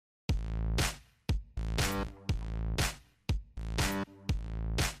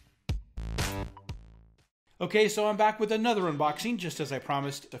Okay, so I'm back with another unboxing, just as I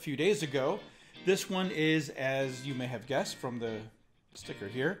promised a few days ago. This one is, as you may have guessed from the sticker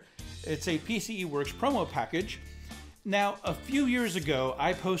here, it's a PCEWorks promo package. Now, a few years ago,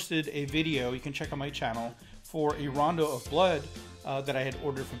 I posted a video, you can check on my channel, for a Rondo of Blood that I had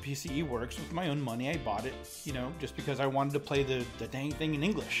ordered from PCEWorks. With my own money, I bought it, you know, just because I wanted to play the dang thing in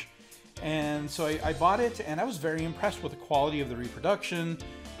English. And so I bought it, and I was very impressed with the quality of the reproduction.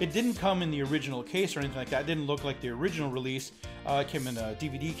 It didn't come in the original case or anything like that. It didn't look like the original release. It came in a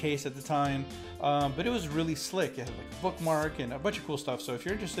DVD case at the time, but it was really slick. It had like a bookmark and a bunch of cool stuff. So if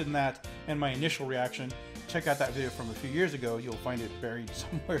you're interested in that and my initial reaction, check out that video from a few years ago. You'll find it buried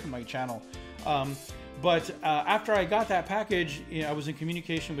somewhere in my channel. But after I got that package, you know, I was in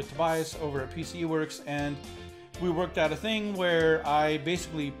communication with Tobias over at PCEWorks, and we worked out a thing where I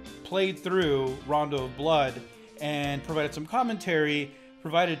basically played through Rondo of Blood and provided some commentary,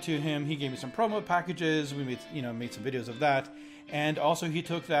 provided to him. He gave me some promo packages. We made some videos of that, and also he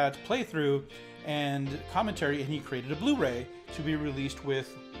took that playthrough and commentary and he created a Blu-ray to be released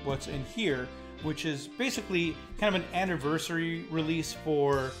with what's in here, which is basically kind of an anniversary release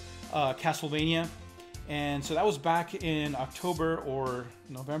for Castlevania. And so that was back in October or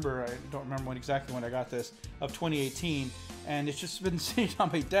November, I don't remember exactly when I got this, of 2018. And it's just been sitting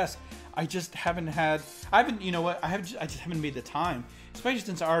on my desk. I just haven't you know what, I just haven't made the time, especially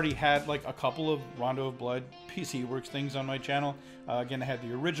since I already had like a couple of Rondo of Blood PCEWorks things on my channel. Again, I had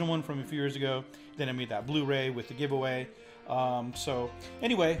the original one from a few years ago, then I made that Blu-ray with the giveaway. So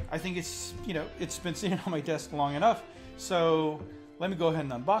anyway, I think it's, you know, it's been sitting on my desk long enough. So let me go ahead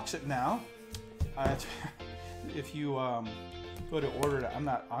and unbox it now. If you go to order it,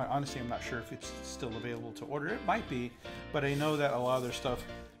 honestly I'm not sure if it's still available to order. It might be, but I know that a lot of their stuff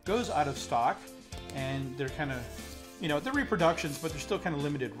goes out of stock, and they're kind of, you know, they're reproductions, but they're still kind of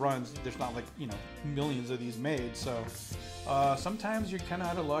limited runs. There's not like, you know, millions of these made, so sometimes you're kind of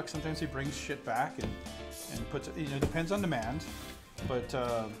out of luck. Sometimes he brings shit back and puts it, you know, depends on demand. But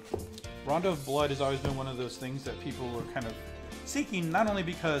Rondo of Blood has always been one of those things that people were kind of seeking, not only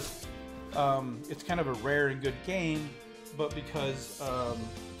because it's kind of a rare and good game, but because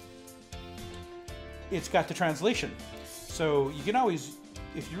it's got the translation. So you can always,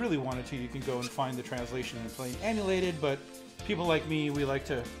 if you really wanted to, you can go and find the translation and play emulated, but people like me, we like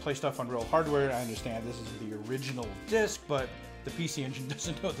to play stuff on real hardware. I understand this is the original disc, but the PC Engine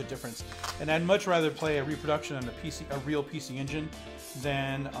doesn't know the difference. And I'd much rather play a reproduction on a real PC Engine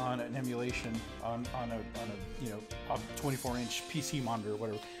than on an emulation on a you know, a 24-inch PC monitor or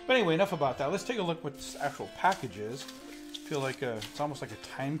whatever. But anyway, enough about that. Let's take a look what this actual package is. I feel like it's almost like a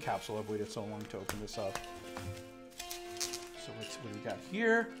time capsule. I've waited so long to open this up. So what do we got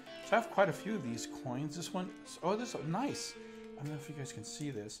here? So I have quite a few of these coins. This one, oh, this is nice. I don't know if you guys can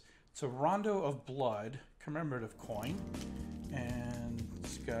see this. It's a Rondo of Blood commemorative coin, and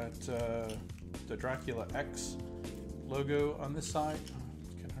it's got the Dracula X logo on this side.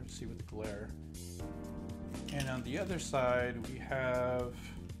 It's kind of hard to see with the glare. And on the other side, we have,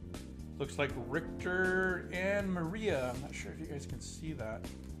 looks like Richter and Maria. I'm not sure if you guys can see that.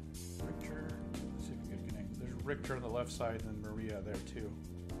 Richter, let's see if we can connect. There's Richter on the left side and then Maria there too.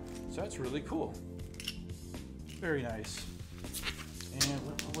 So that's really cool. Very nice. And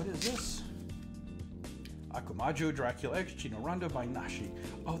what is this? Akumajo Dracula X, Chino Rondo by Nashi.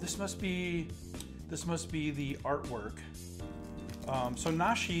 Oh, this must be the artwork. So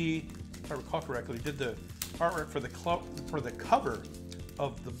Nashi, if I recall correctly, did the artwork for the cover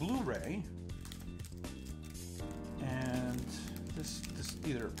of the Blu-ray, and this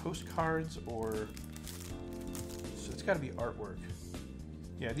either postcards or, so it's got to be artwork.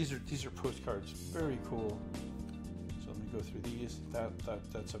 Yeah, these are postcards. Very cool. So let me go through these.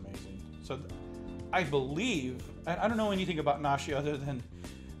 That's amazing. So I believe, I don't know anything about Nashi other than,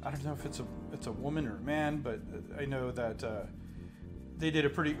 I don't know if it's a woman or a man, but I know that they did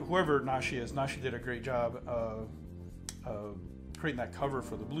whoever Nashi is, Nashi did a great job of creating that cover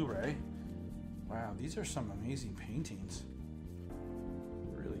for the Blu-ray. Wow, these are some amazing paintings.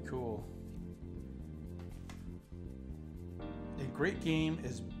 Really cool. A great game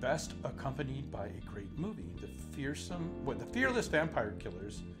is best accompanied by a great movie. The fearless vampire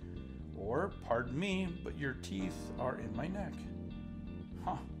killers, or pardon me, but your teeth are in my neck.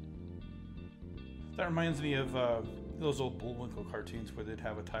 Huh. That reminds me of those old Bullwinkle cartoons where they'd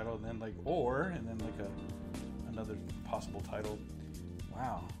have a title and then like or, and then like another possible title.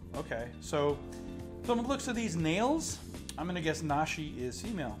 Wow. Okay. So from the looks of these nails, I'm gonna guess Nashi is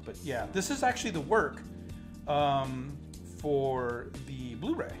female. But yeah, this is actually the work for the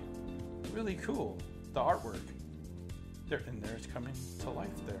Blu-ray. Really cool. The artwork. There, and there's coming to life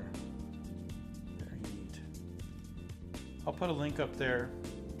there. Very neat. I'll put a link up there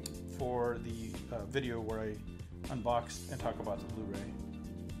for the video where I unboxed and talk about the Blu-ray.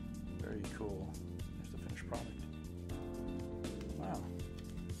 Very cool. Here's the finished product. Wow.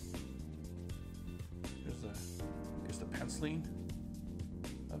 Here's the, I guess, the penciling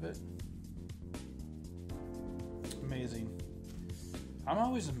of it. Amazing. I'm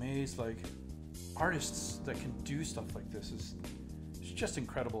always amazed, like, artists that can do stuff like this it's just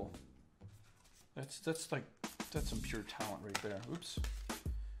incredible. That's some pure talent right there. Oops.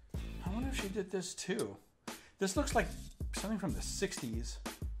 I wonder if she did this too. This looks like something from the 60s.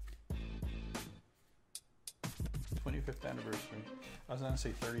 25th anniversary. I was gonna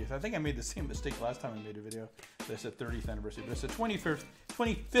say 30th. I think I made the same mistake last time I made a video. I said 30th anniversary, but it's the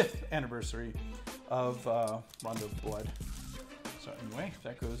 25th anniversary of Rondo of Blood. So anyway,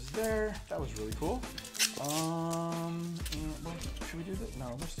 that goes there. That was really cool. And, well, should we do this?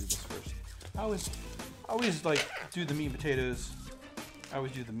 No, let's do this first. I always like do the meat and potatoes. I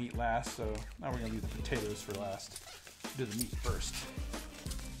always do the meat last, so now we're gonna do the potatoes for last. Do the meat first.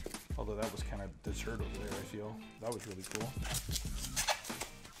 Although that was kind of dessert over there, I feel. That was really cool.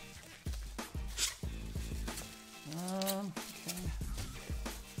 Okay.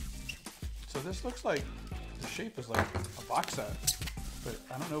 So this looks like the shape is like a box set, but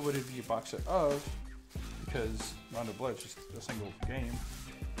I don't know what it'd be a box set of because Rondo of Blood is just a single game.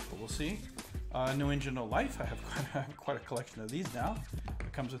 But we'll see. No Engine, No Life. I have quite a collection of these now.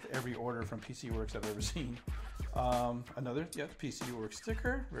 It comes with every order from PCEWorks I've ever seen. Another, PCEWorks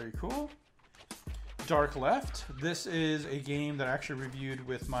sticker. Very cool. Dark Left. This is a game that I actually reviewed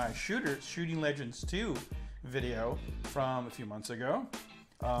with my Shooting Legends 2 video from a few months ago.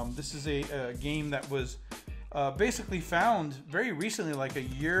 This is a game that was basically found very recently, like a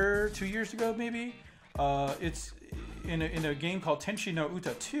year, 2 years ago maybe. It's in a game called Tenshi no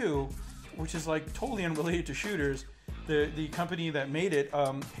Uta 2, which is like totally unrelated to shooters. The company that made it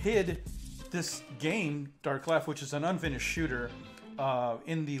hid this game, Dark Left, which is an unfinished shooter,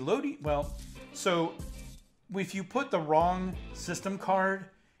 in the loading. Well, so if you put the wrong system card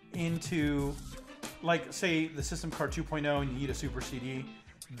into, like, say the system card 2.0 and you need a super CD,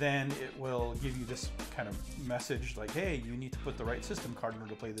 then it will give you this kind of message like, hey, you need to put the right system card in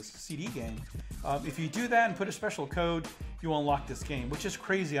order to play this CD game. If you do that and put a special code, you unlock this game, which is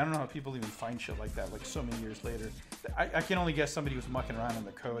crazy. I don't know how people even find shit like that, like so many years later. I can only guess somebody was mucking around in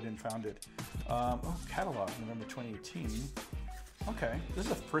the code and found it. Oh, catalog, November 2018. Okay, this is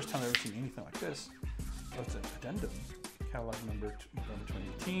the first time I've ever seen anything like this. Oh, it's an addendum. Catalog number November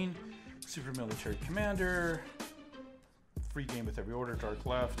 2018. Super Military Commander. Free game with every order, Dark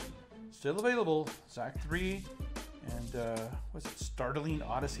Left. Still available, Zack 3. And, what's it, Startling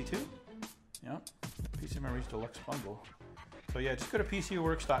Odyssey 2? Yeah, PC Memories Deluxe Bundle. So yeah, just go to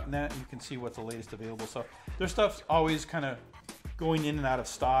PCEWorks.net and you can see what's the latest available stuff. Their stuff's always kind of going in and out of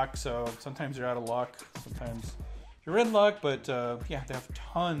stock, so sometimes you're out of luck, sometimes you're in luck, but yeah, they have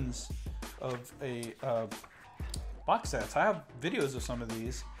tons of box sets. I have videos of some of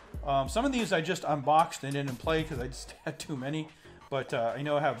these. Some of these I just unboxed and didn't play because I just had too many, but I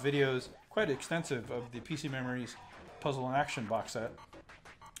know I have videos, quite extensive, of the PC Memories Puzzle and Action box set.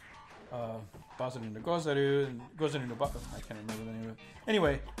 Bazaru no Gozaru and Gozaru no I can't remember the name of it.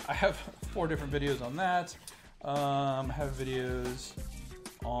 Anyway, I have 4 different videos on that. I have videos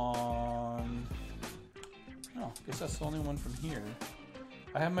on... Oh, I guess that's the only one from here.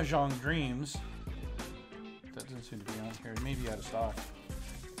 I have Mahjong Dreams. That doesn't seem to be on here. It may be out of stock.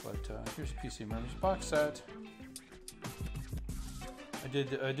 But here's a PC Memories box set. I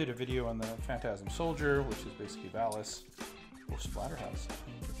did a video on the Phantasm Soldier, which is basically Valis. Oh, Splatterhouse.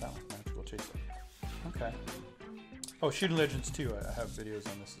 Magical Chase. Okay. Oh, Shooting Legends 2. I have videos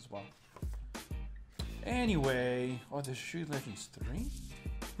on this as well. Anyway, oh, there's Shooting Legends 3?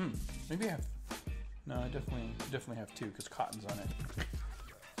 Maybe I have... No, I definitely have 2 because Cotton's on it.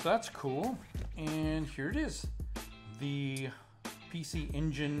 So that's cool. And here it is. The PC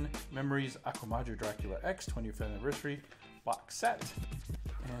Engine Memories Akumajo Dracula X 25th Anniversary box set.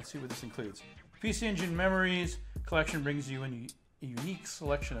 And let's see what this includes. PC Engine Memories collection brings you a unique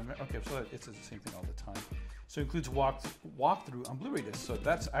selection of... Okay, so it's the same thing all the time. So it includes walkthrough on Blu-ray disc. So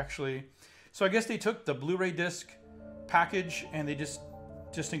that's actually... So I guess they took the Blu-ray disc package and they just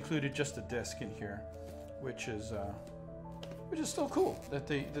included just the disc in here, which is still cool that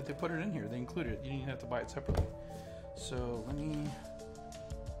they put it in here. They included it. You didn't have to buy it separately. So let me...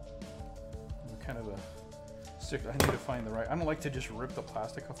 I'm kind of a stick. I need to find the right... I don't like to just rip the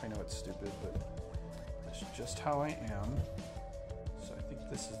plastic off. I know it's stupid, but that's just how I am. So I think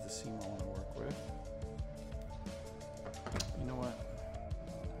this is the seam I want to work with. You know what?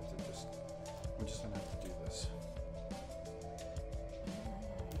 I'm just gonna have to do this.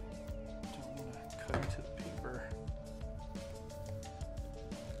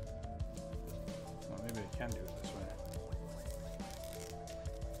 can do it this way.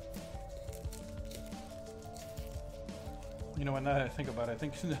 You know what, now that I think about it, I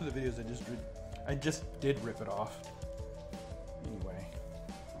think in the videos I just did rip it off. Anyway,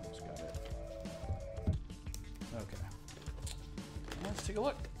 almost got it. Okay. Let's take a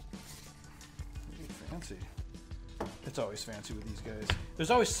look. Fancy. It's always fancy with these guys.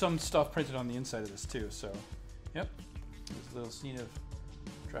 There's always some stuff printed on the inside of this too, so yep. There's a little scene of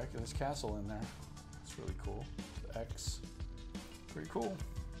Dracula's castle in there. It's really cool. The X. Pretty cool.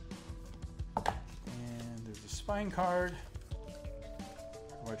 And there's a spine card.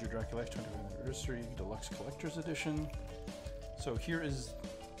 Akumajo Dracula X 25th Anniversary Deluxe Collector's Edition. So here is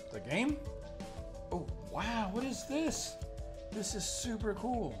the game. Oh wow, what is this? This is super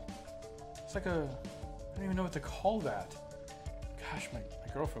cool. It's like a, I don't even know what to call that. Gosh, my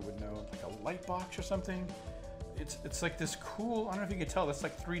girlfriend would know. Like a light box or something. It's like this cool, I don't know if you can tell, that's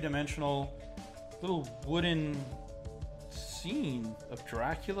like three-dimensional little wooden scene of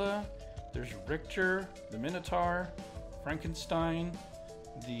Dracula. There's Richter, the Minotaur, Frankenstein,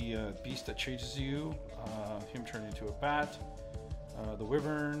 the beast that chases you, him turned into a bat, the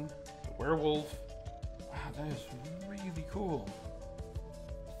wyvern, the werewolf. Wow, that is really cool.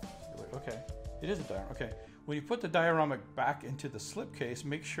 Okay, it is a diorama. Okay, when you put the diorama back into the slipcase,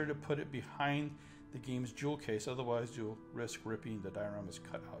 make sure to put it behind the game's jewel case, otherwise you'll risk ripping the dioramas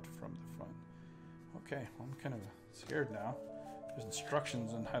cut out from the front. Okay, well, I'm kind of scared now. There's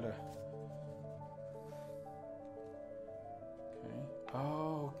instructions on how to... Okay,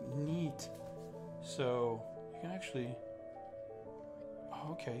 oh, neat. So, you can actually...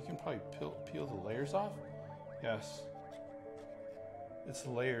 Oh, okay, you can probably peel the layers off? Yes. It's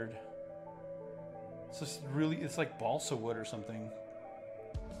layered. It's just really, it's like balsa wood or something.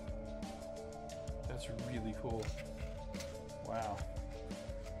 That's really cool. Wow.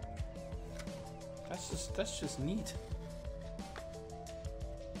 That's just neat.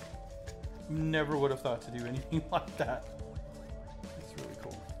 Never would have thought to do anything like that. That's really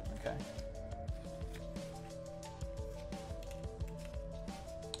cool. Okay.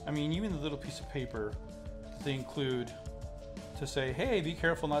 I mean, even the little piece of paper that they include to say, hey, be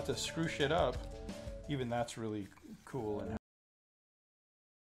careful not to screw shit up. Even that's really cool. And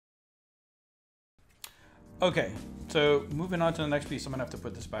okay, so moving on to the next piece. I'm gonna have to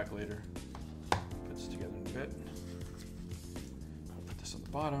put this back later. Put this together in a bit. I'll put this on the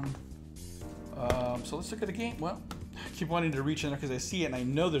bottom. So let's look at the game. Well, I keep wanting to reach in there because I see it and I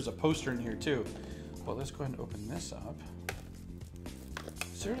know there's a poster in here too. Well, let's go ahead and open this up.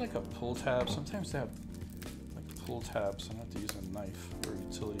 Is there like a pull tab? Sometimes they have like pull tabs. I have to use a knife or a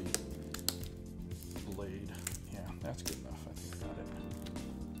utility blade. Yeah, that's good enough. I think I got it.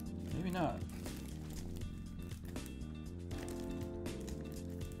 Maybe not.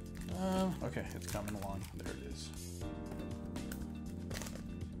 Okay, it's coming along. There it is.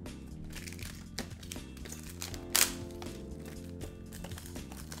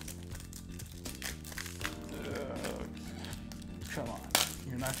 Come on,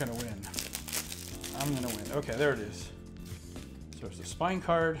 you're not gonna win. I'm gonna win. Okay, there it is. So there's the spine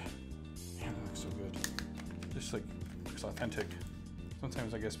card. Man, that looks so good. Just like looks authentic.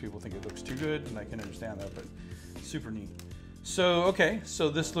 Sometimes I guess people think it looks too good, and I can understand that, but super neat. So okay, so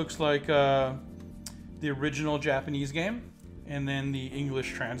this looks like the original Japanese game, and then the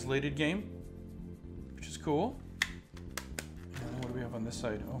English translated game, which is cool. And what do we have on this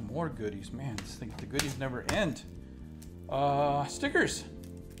side? Oh, more goodies. Man, this thing, the goodies never end. Stickers.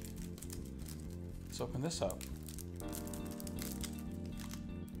 Let's open this up.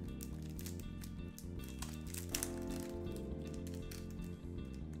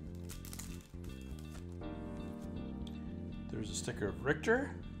 There's a sticker of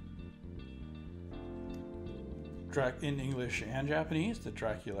Richter, in English and Japanese, the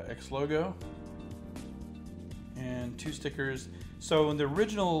Dracula X logo, and 2 stickers. So in the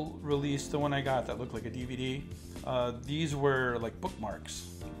original release, the one I got that looked like a DVD, these were like bookmarks,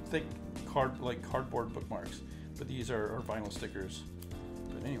 thick cardboard bookmarks, but these are vinyl stickers.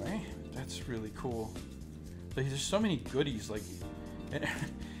 But anyway, that's really cool. Like, there's so many goodies, like, and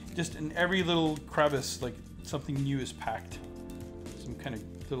just in every little crevice, like something new is packed. Some kind of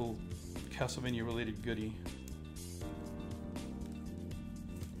little Castlevania related goodie.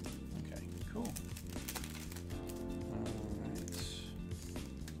 Okay, cool. Alright.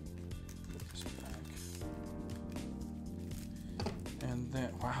 Put this back. And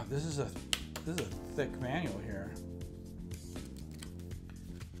then, wow, this is a thick manual here.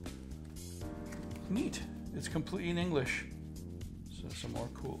 Neat. It's completely in English. So some more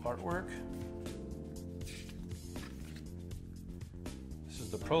cool artwork. This is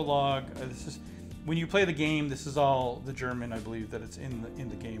the prologue. when you play the game, this is all the German, I believe, that it's in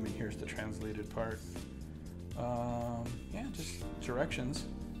the game, and here's the translated part. Yeah, just directions.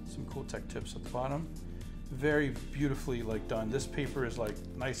 Some cool tech tips at the bottom. Very beautifully like done. This paper is like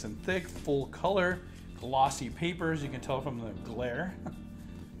nice and thick, full color, glossy papers. You can tell from the glare.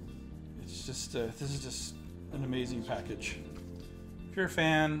 It's just this is just an amazing package. If you're a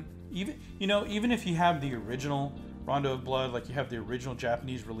fan, even if you have the original Rondo of Blood, like you have the original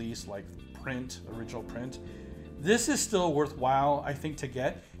Japanese release, like original print, this is still worthwhile, I think, to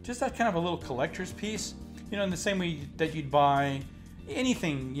get. Just that kind of a little collector's piece, in the same way that you'd buy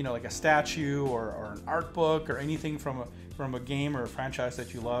anything, like a statue or an art book or anything from a game or a franchise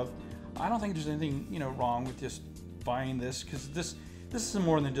that you love. I don't think there's anything wrong with just buying this, because this is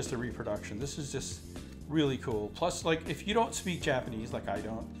more than just a reproduction. This is just really cool. Plus, like, if you don't speak Japanese like I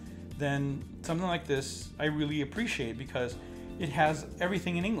don't, then something like this I really appreciate, because it has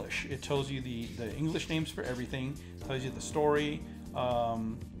everything in English. It tells you the English names for everything, tells you the story.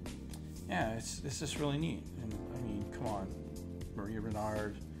 Yeah, it's just really neat. And I mean, come on, Maria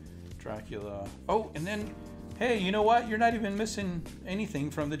Renard, Dracula. Oh, and then, hey, you know what? You're not even missing anything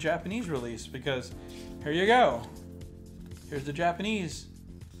from the Japanese release, because here you go. Here's the Japanese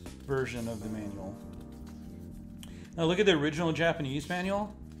version of the manual. Now look at the original Japanese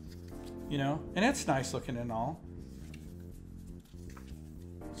manual, and it's nice looking and all.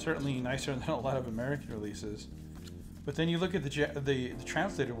 Certainly nicer than a lot of American releases. But then you look at the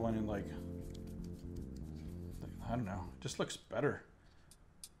translated one, and like, I don't know, just looks better.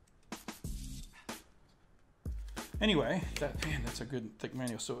 Anyway, that's a good thick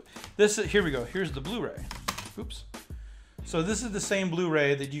manual. So here we go. Here's the Blu-ray. Oops. So this is the same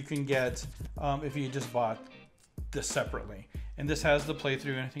Blu-ray that you can get if you just bought this separately. And this has the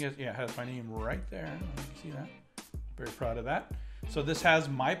playthrough, and I think it has my name right there. You see that? Very proud of that. So this has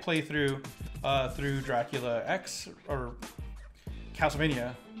my playthrough through Dracula X, or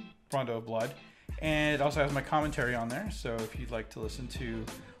Castlevania Rondo of Blood. And it also has my commentary on there. So if you'd like to listen to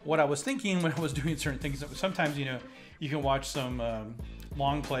what I was thinking when I was doing certain things, sometimes, you can watch some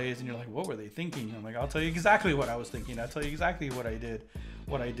long plays and you're like, what were they thinking? I'm like, I'll tell you exactly what I was thinking. I'll tell you exactly what I did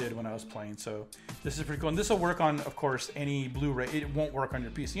when I was playing. So this is pretty cool. And this will work on, of course, any Blu-ray. It won't work on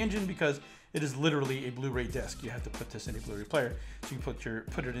your PC Engine because it is literally a Blu-ray disc. You have to put this in a Blu-ray player. So you can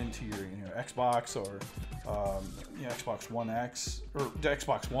put it into your Xbox, or Xbox One X, or the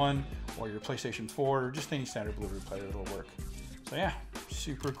Xbox One, or your PlayStation 4, or just any standard Blu-ray player. It'll work. So yeah,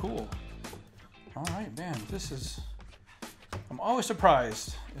 super cool. All right, man. I'm always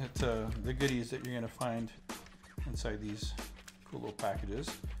surprised at the goodies that you're gonna find inside these cool little packages.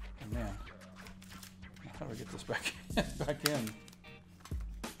 And man, how do I get this back in?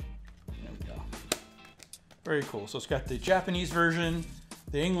 There we go. Very cool. So it's got the Japanese version,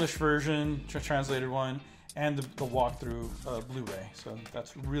 the English version, translated one, and the walkthrough Blu-ray. So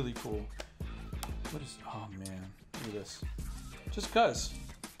that's really cool. Oh man, look at this. Just cause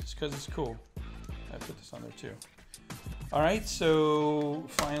it's cool. I put this on there too. All right, so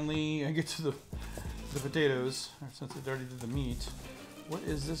finally I get to the potatoes, since I already did the meat. What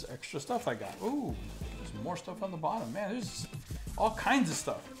is this extra stuff I got? Ooh, there's more stuff on the bottom. Man, there's all kinds of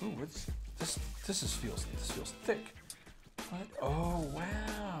stuff. Ooh, what's this? This feels thick. What? Oh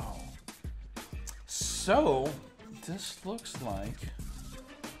wow. So this looks like,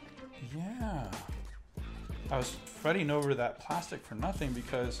 yeah. I was fretting over that plastic for nothing,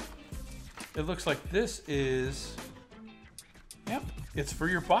 because it looks like this is, yep, it's for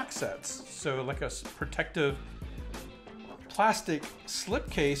your box sets. So like a protective plastic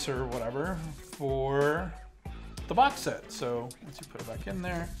slipcase or whatever for the box set. So once you put it back in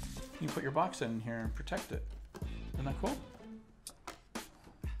there, you put your box set in here and protect it. Isn't that cool?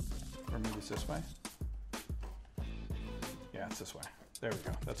 Or maybe it's this way. Yeah, it's this way. There we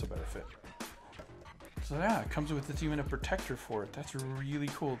go. That's a better fit. So yeah, it comes with even a protector for it. That's really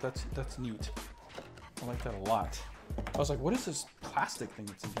cool. That's neat. I like that a lot. I was like, what is this plastic thing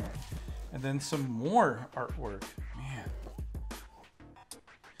that's in here? And then some more artwork. Man.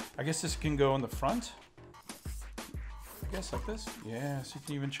 I guess this can go in the front. I guess like this. Yeah, so you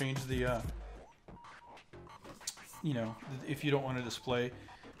can even change the, if you don't want to display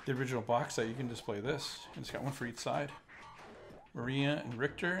the original box set, you can display this. And it's got one for each side. Maria and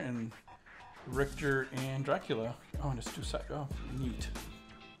Richter and Dracula. Oh, and it's two sides. Oh, neat.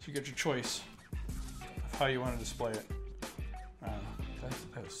 So you get your choice of how you want to display it.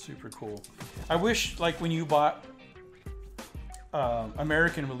 That is super cool. I wish, like, when you bought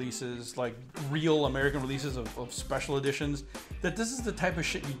American releases, like real American releases of special editions, that this is the type of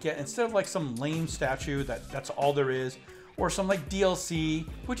shit you get, instead of like some lame statue that's all there is, or some like DLC,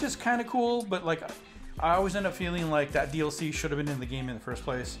 which is kind of cool, but like I always end up feeling like that DLC should have been in the game in the first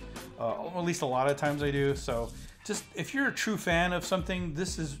place. At least a lot of times I do. So just if you're a true fan of something,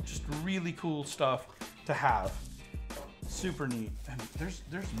 this is just really cool stuff to have. Super neat. And there's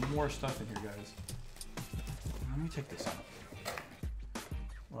more stuff in here, guys. Let me take this out.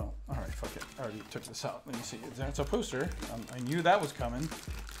 Well, all right, fuck it. I already took this out. Let me see. That's a poster. I knew that was coming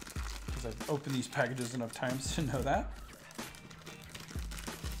because I've opened these packages enough times to know that.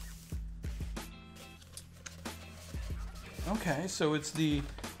 Okay, so it's the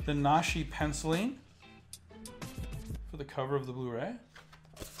Nashi penciling for the cover of the Blu-ray.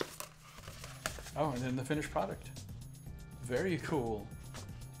 Oh, and then the finished product. Very cool.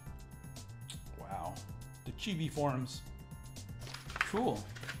 Wow. The chibi forms. Cool.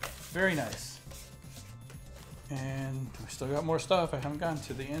 Very nice. And we still got more stuff. I haven't gotten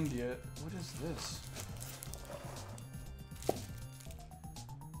to the end yet. What is this?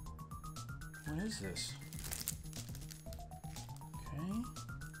 What is this? Okay.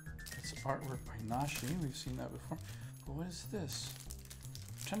 It's artwork by Nashi. We've seen that before. But what is this?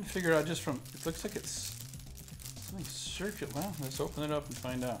 I'm trying to figure out just from... It looks like it's something circular. Well, let's open it up and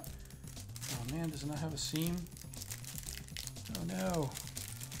find out. Oh man, does it not have a seam? Oh no.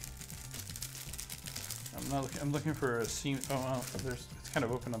 I'm looking for a seam. Oh, well, it's kind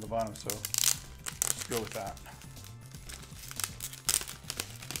of open on the bottom, so let's go with that.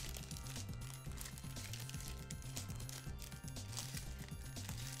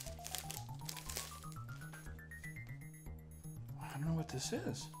 I don't know what this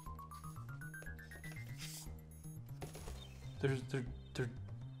is.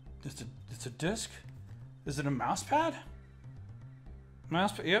 It's a disc. Is it a mouse pad?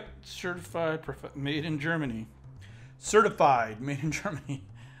 Mouse pad, yep, certified, made in Germany. Certified, made in Germany.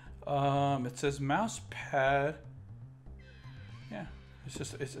 It says mouse pad. Yeah,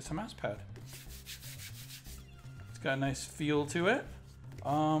 it's a mouse pad. It's got a nice feel to it.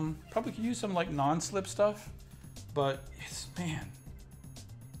 Probably could use some like non-slip stuff, but it's, man,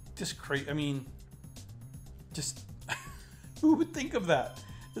 just crazy. I mean, just who would think of that?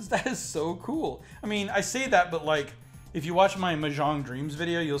 That is so cool. I mean, I say that, but like, if you watch my Mahjong Dreams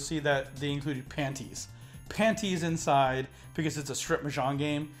video, you'll see that they included panties. Panties inside, because it's a strip Mahjong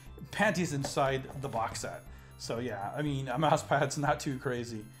game, panties inside the box set. So yeah, I mean, a mouse pad's not too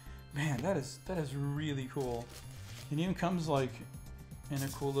crazy. Man, that is really cool. It even comes like in a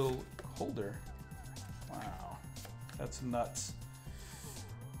cool little holder. Wow, that's nuts.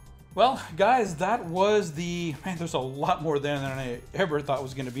 Well, guys, that was the, man, there's a lot more there than I ever thought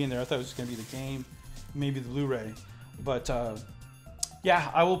was gonna be in there. I thought it was gonna be the game, maybe the Blu-ray. But yeah,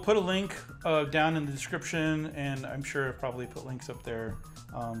 I will put a link down in the description, and I'm sure I'll probably put links up there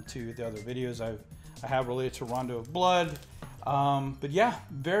to the other videos I have related to Rondo of Blood. But yeah,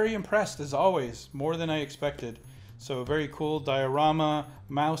 very impressed as always, more than I expected. So very cool diorama,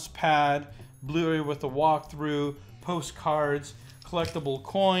 mouse pad, Blu-ray with a walkthrough, postcards, collectible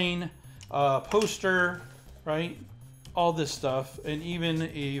coin, poster, right? All this stuff, and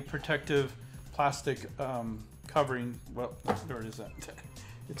even a protective plastic covering. Well, there it is.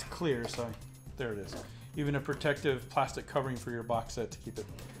 It's clear, so there it is. Even a protective plastic covering for your box set to keep it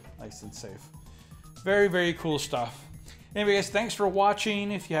nice and safe. Very, very cool stuff. Anyway, guys, thanks for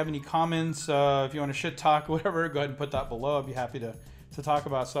watching. If you have any comments, if you want to shit talk, whatever, go ahead and put that below. I'd be happy to talk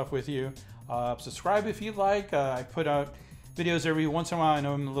about stuff with you. Subscribe if you'd like. I put out videos every once in a while. I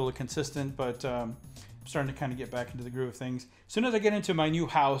know I'm a little consistent, but I'm starting to kind of get back into the groove of things. As soon as I get into my new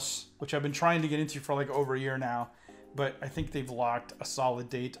house, which I've been trying to get into for like over a year now, but I think they've locked a solid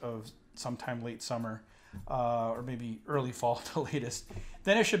date of sometime late summer, or maybe early fall at the latest,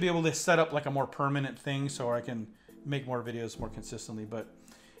 then I should be able to set up like a more permanent thing so I can make more videos more consistently. But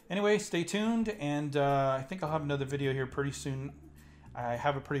anyway, stay tuned, and I think I'll have another video here pretty soon. I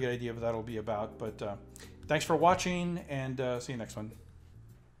have a pretty good idea of what that'll be about, but thanks for watching, and see you next one.